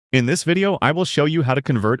In this video, I will show you how to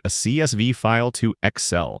convert a CSV file to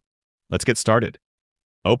Excel. Let's get started.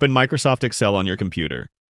 Open Microsoft Excel on your computer.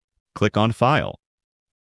 Click on File.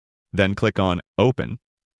 Then click on Open.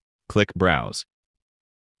 Click Browse.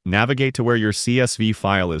 Navigate to where your CSV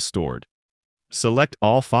file is stored. Select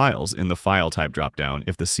All Files in the File Type dropdown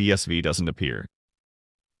if the CSV doesn't appear.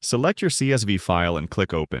 Select your CSV file and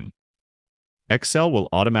click Open. Excel will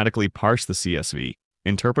automatically parse the CSV,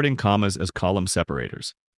 interpreting commas as column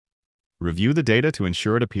separators. Review the data to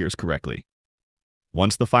ensure it appears correctly.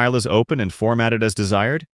 Once the file is open and formatted as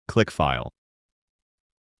desired, click File.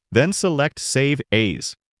 Then select Save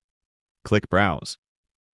As. Click Browse.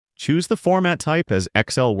 Choose the format type as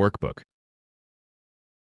Excel Workbook.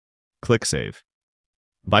 Click Save.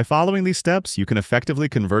 By following these steps, you can effectively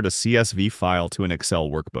convert a CSV file to an Excel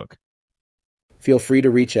workbook. Feel free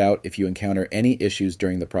to reach out if you encounter any issues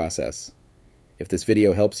during the process. If this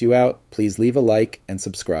video helps you out, please leave a like and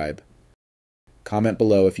subscribe. Comment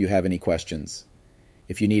below if you have any questions.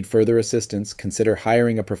 If you need further assistance, consider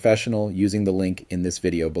hiring a professional using the link in this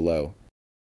video below.